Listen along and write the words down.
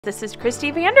This is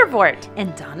Christy Vandervoort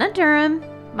and Donna Durham,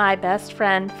 my best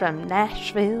friend from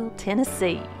Nashville,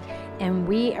 Tennessee. And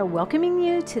we are welcoming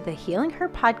you to the Healing Her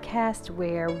podcast,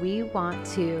 where we want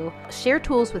to share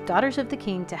tools with Daughters of the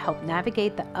King to help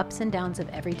navigate the ups and downs of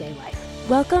everyday life.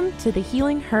 Welcome to the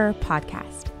Healing Her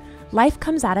podcast. Life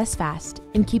comes at us fast,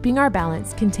 and keeping our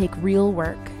balance can take real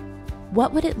work.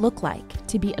 What would it look like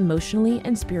to be emotionally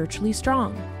and spiritually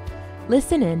strong?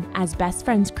 Listen in as best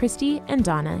friends Christy and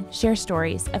Donna share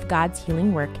stories of God's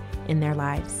healing work in their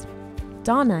lives.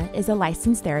 Donna is a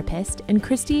licensed therapist and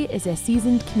Christy is a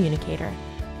seasoned communicator.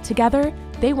 Together,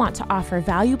 they want to offer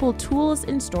valuable tools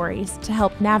and stories to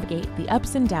help navigate the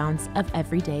ups and downs of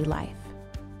everyday life.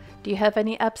 Do you have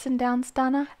any ups and downs,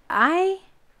 Donna? I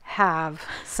have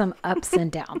some ups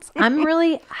and downs. I'm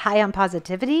really high on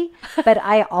positivity, but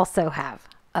I also have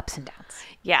ups and downs.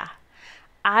 Yeah.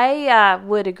 I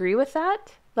would agree with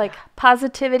that. Like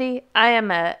positivity, I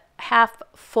am a half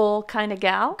full kind of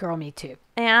gal. Girl, me too.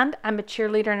 And I'm a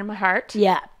cheerleader in my heart.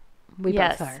 Yeah, we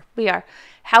Yes, both are. we are.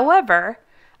 However,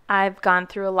 I've gone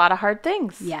through a lot of hard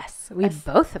things. Yes, we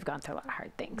both have gone through a lot of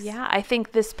hard things. Yeah, I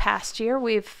think this past year,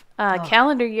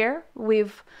 calendar year,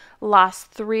 we've lost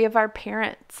 3 of our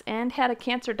parents and had a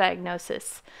cancer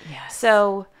diagnosis. Yes.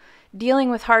 So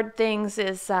dealing with hard things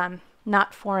is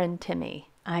not foreign to me.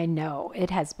 I know. It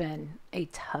has been a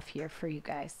tough year for you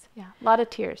guys. Yeah, a lot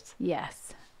of tears.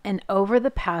 Yes. And over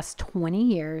the past 20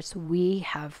 years, we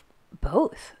have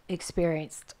both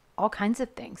experienced all kinds of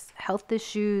things. Health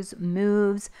issues,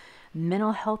 moves,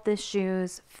 mental health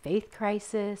issues, faith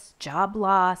crisis, job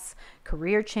loss,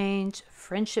 career change,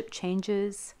 friendship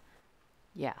changes.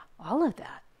 Yeah, All of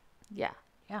that. yeah.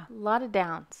 Yeah. A lot of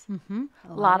downs. Mm-hmm.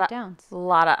 A lot lot of downs. A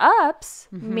lot of ups,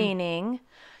 meaning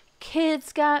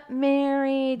kids got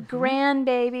married,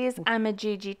 grandbabies. I'm a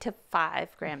Gigi to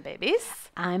 5 grandbabies.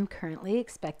 I'm currently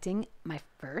expecting my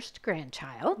first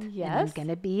grandchild. And I'm Yes. going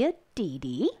to be a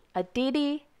Dee A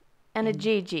Didi and a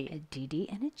Gigi. a Dee Dee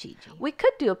and a Gigi. We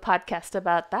could do a podcast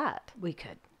about that. We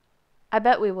could. I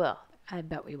bet we will. I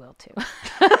bet we will too.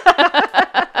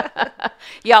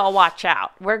 Y'all watch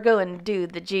out. We're going to do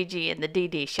the Gigi and the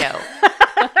Didi show.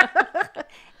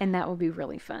 And that will be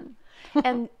really fun.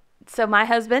 And so my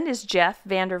husband is Jeff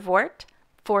Vandervoort,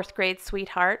 4th grade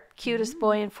sweetheart, cutest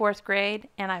boy in 4th grade.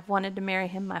 And I've wanted to marry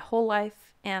him my whole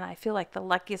life. And I feel like the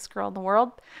luckiest girl in the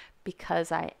world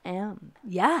because I am.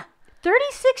 Yeah.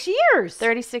 36 years.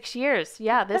 36 years.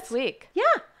 Yeah, this week. Yeah.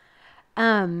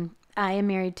 I am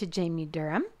married to Jamie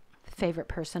Durham, favorite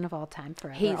person of all time,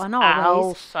 forever He's on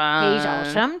always. awesome. He's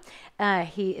awesome.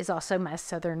 He is also my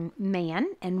Southern man,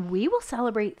 and we will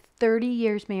celebrate 30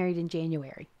 years married in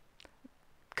January.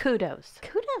 Kudos.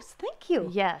 Kudos. Thank you.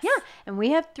 Yes. Yeah. And we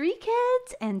have 3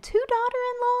 kids and 2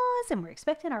 daughter-in-laws, and we're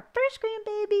expecting our first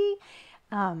grandbaby.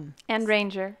 And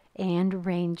Ranger. And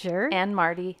Ranger. And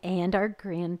Marty. And our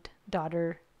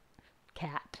granddaughter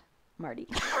cat, Marty.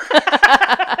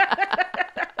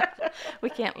 We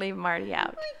can't leave Marty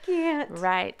out. We can't.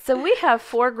 Right. So we have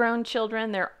 4 grown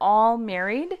children. They're all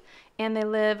married and they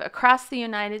live across the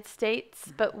United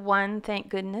States. But one, thank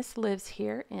goodness, lives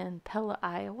here in Pella,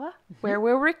 Iowa, where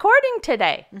we're recording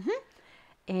today.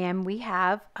 And we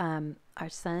have our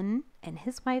son and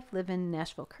his wife live in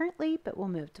Nashville currently, but we'll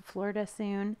move to Florida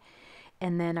soon.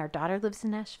 And then our daughter lives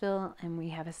in Nashville, and we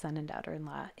have a son and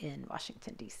daughter-in-law in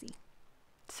Washington, D.C.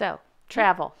 So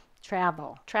travel.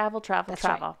 Travel. That's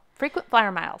right. Frequent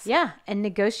flyer miles. Yeah, and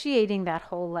negotiating that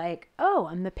whole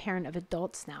I'm the parent of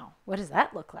adults now. What does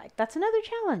that look like? That's another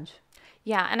challenge.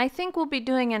 Yeah. And I think we'll be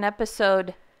doing an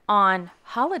episode on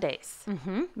holidays,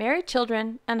 married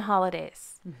children and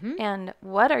holidays. And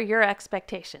what are your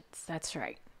expectations? That's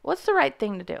right. What's the right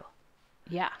thing to do?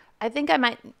 Yeah. I think I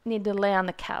might need to lay on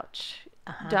the couch.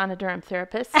 Donna Durham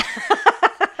therapist.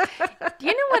 Do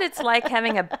you know what it's like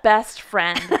having a best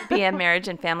friend be a marriage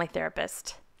and family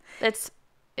therapist?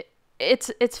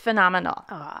 It's phenomenal.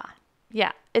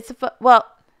 Yeah,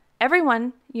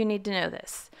 everyone, you need to know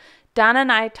this. Donna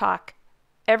and I talk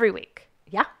every week.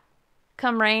 Yeah.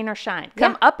 Come rain or shine.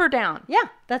 Come up or down. Yeah,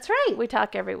 that's right. We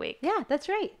talk every week. Yeah, that's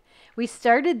right. We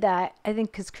started that, I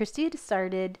think, because Christy had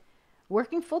started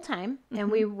working full time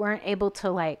and we weren't able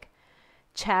to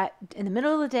chat in the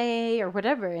middle of the day or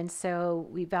whatever. And so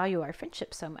we value our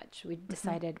friendship so much. We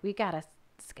decided we got to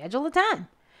schedule a time.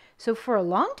 So for a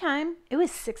long time, it was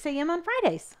 6 a.m. on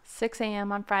Fridays. 6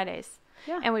 a.m. on Fridays.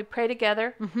 Yeah. And we pray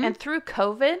together. And through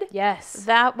COVID, Yes.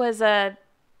 that was a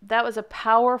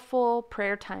powerful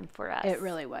prayer time for us. It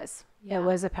really was. Yeah. It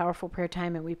was a powerful prayer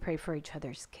time, and we pray for each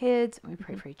other's kids, and we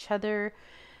pray for each other.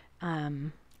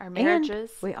 Our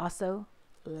marriages. And we also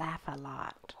laugh a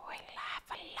lot. We laugh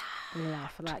a lot.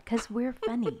 laugh a lot because we're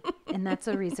funny. And that's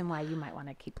a reason why you might want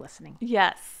to keep listening.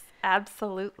 Yes,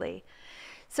 absolutely.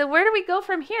 So where do we go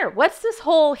from here? What's this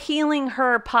whole Healing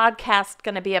Her podcast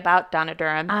going to be about, Donna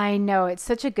Durham? I know. It's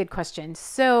such a good question.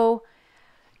 So,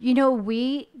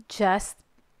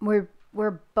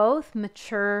 we're both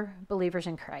mature believers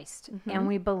in Christ, and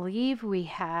we believe we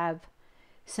have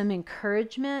some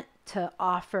encouragement to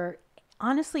offer,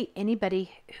 honestly,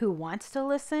 anybody who wants to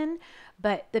listen,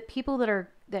 but the people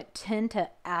that tend to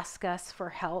ask us for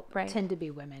help tend to be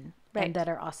women and that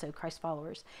are also Christ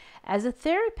followers. As a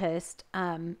therapist,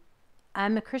 I'm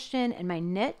a Christian, and my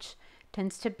niche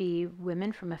tends to be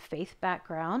women from a faith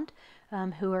background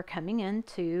who are coming in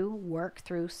to work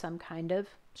through some kind of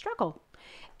struggle.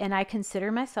 And I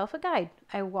consider myself a guide.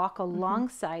 I walk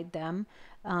alongside them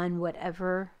on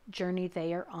whatever journey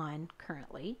they are on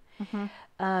currently.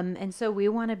 And so we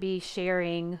want to be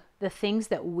sharing the things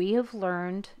that we have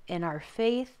learned in our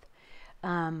faith.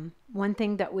 One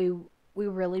thing that we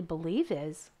really believe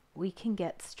is we can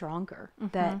get stronger,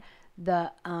 that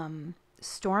the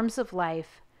storms of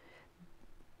life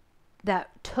that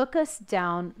took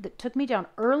me down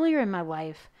earlier in my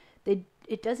life,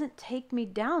 it doesn't take me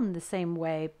down the same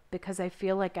way because I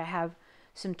feel like I have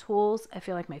some tools. I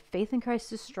feel like my faith in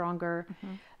Christ is stronger.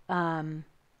 And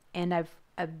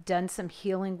I've done some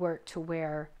healing work to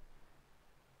where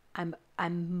I'm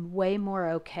way more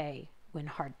okay when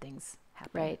hard things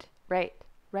happen. Right.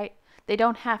 They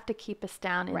don't have to keep us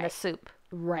down in the soup.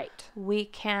 Right. We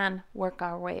can work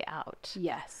our way out.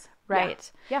 Yes.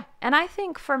 Right. Yeah. And I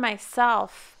think for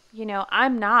myself,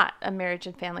 I'm not a marriage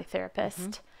and family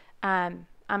therapist. I'm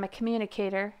a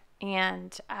communicator,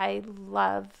 and I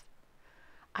love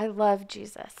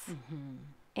Jesus.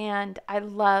 And I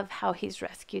love how he's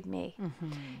rescued me.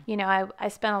 I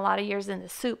spent a lot of years in the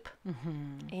soup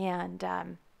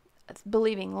and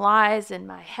believing lies in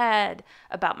my head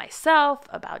about myself,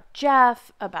 about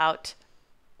Jeff, about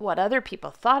what other people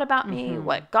thought about me,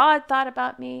 what God thought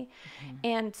about me.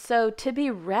 And so to be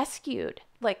rescued,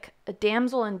 like a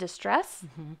damsel in distress,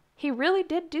 he really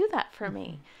did do that for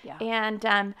me. Yeah.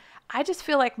 And I just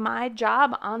feel like my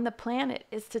job on the planet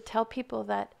is to tell people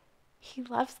that he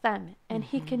loves them, and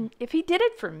he can, if he did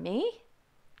it for me,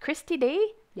 Christy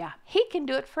D, he can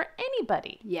do it for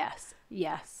anybody.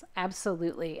 Yes,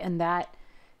 absolutely. And that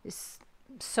is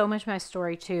so much my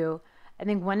story too. I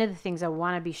think one of the things I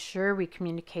want to be sure we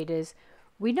communicate is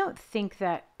we don't think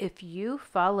that if you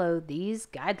follow these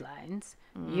guidelines,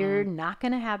 you're not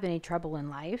going to have any trouble in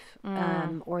life,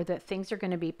 or that things are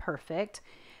going to be perfect.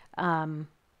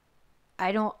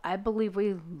 I believe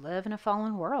we live in a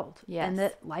fallen world, and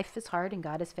that life is hard and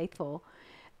God is faithful.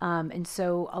 And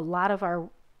so a lot of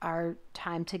our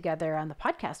time together on the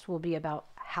podcast will be about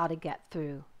how to get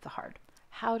through the hard.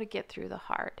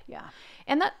 Yeah.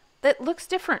 And that looks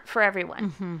different for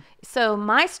everyone. So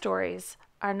my stories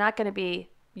are not going to be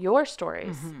your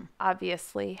stories,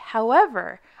 obviously.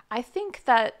 However, I think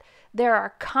that there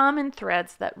are common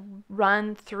threads that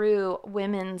run through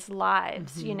women's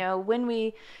lives. When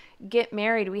we get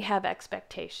married, we have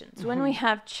expectations. When we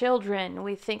have children,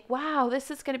 we think, wow,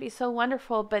 this is going to be so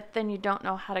wonderful, but then you don't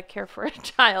know how to care for a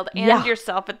child and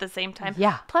yourself at the same time.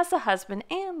 Plus a husband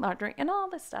and laundry and all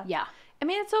this stuff. I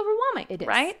mean, it's overwhelming, It is.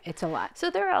 right? It's a lot. So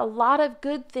there are a lot of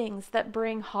good things that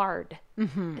bring hard.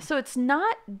 So it's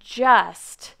not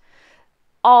just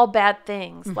all bad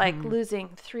things like losing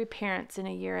 3 parents in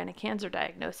a year and a cancer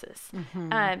diagnosis.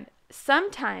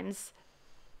 Sometimes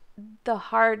the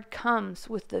hard comes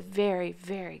with the very,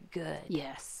 very good.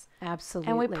 Yes, absolutely.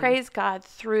 And we praise God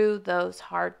through those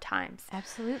hard times.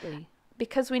 Absolutely.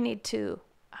 Because we need to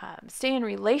stay in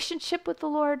relationship with the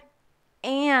Lord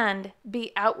and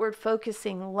be outward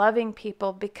focusing, loving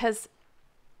people, because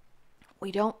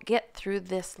we don't get through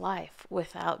this life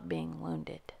without being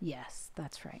wounded. Yes,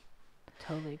 that's right.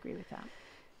 Totally agree with that.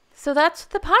 So that's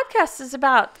what the podcast is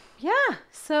about. Yeah.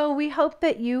 So we hope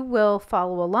that you will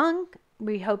follow along.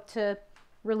 We hope to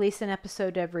release an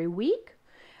episode every week.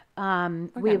 We're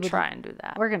going to try and do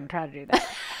that. We're going to try to do that.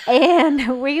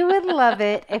 And we would love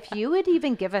it if you would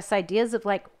even give us ideas of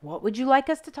what would you like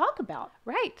us to talk about?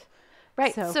 Right.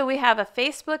 So we have a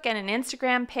Facebook and an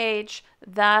Instagram page,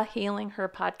 The Healing Her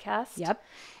Podcast. Yep.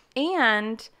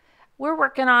 And we're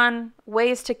working on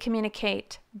ways to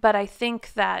communicate, but I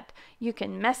think that you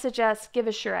can message us, give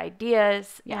us your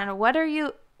ideas, and what are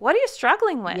you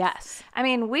struggling with? Yes. I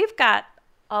mean, we've got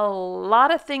a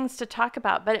lot of things to talk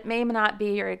about, but it may not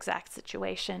be your exact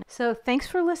situation. So thanks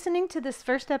for listening to this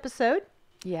first episode.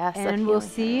 Yes. And we'll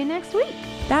see you next week.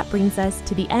 That brings us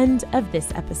to the end of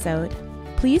this episode.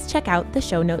 Please check out the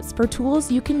show notes for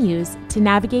tools you can use to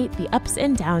navigate the ups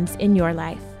and downs in your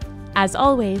life. As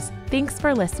always, thanks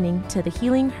for listening to the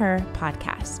Healing Her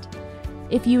podcast.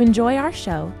 If you enjoy our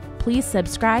show, please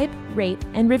subscribe, rate,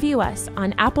 and review us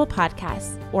on Apple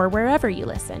Podcasts or wherever you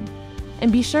listen.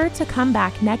 And be sure to come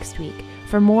back next week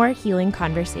for more healing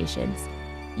conversations.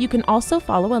 You can also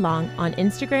follow along on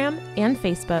Instagram and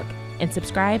Facebook and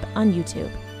subscribe on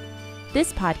YouTube.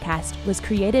 This podcast was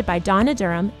created by Donna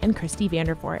Durham and Christy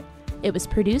Vandervoort. It was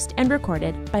produced and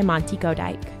recorded by Monty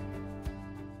Godike.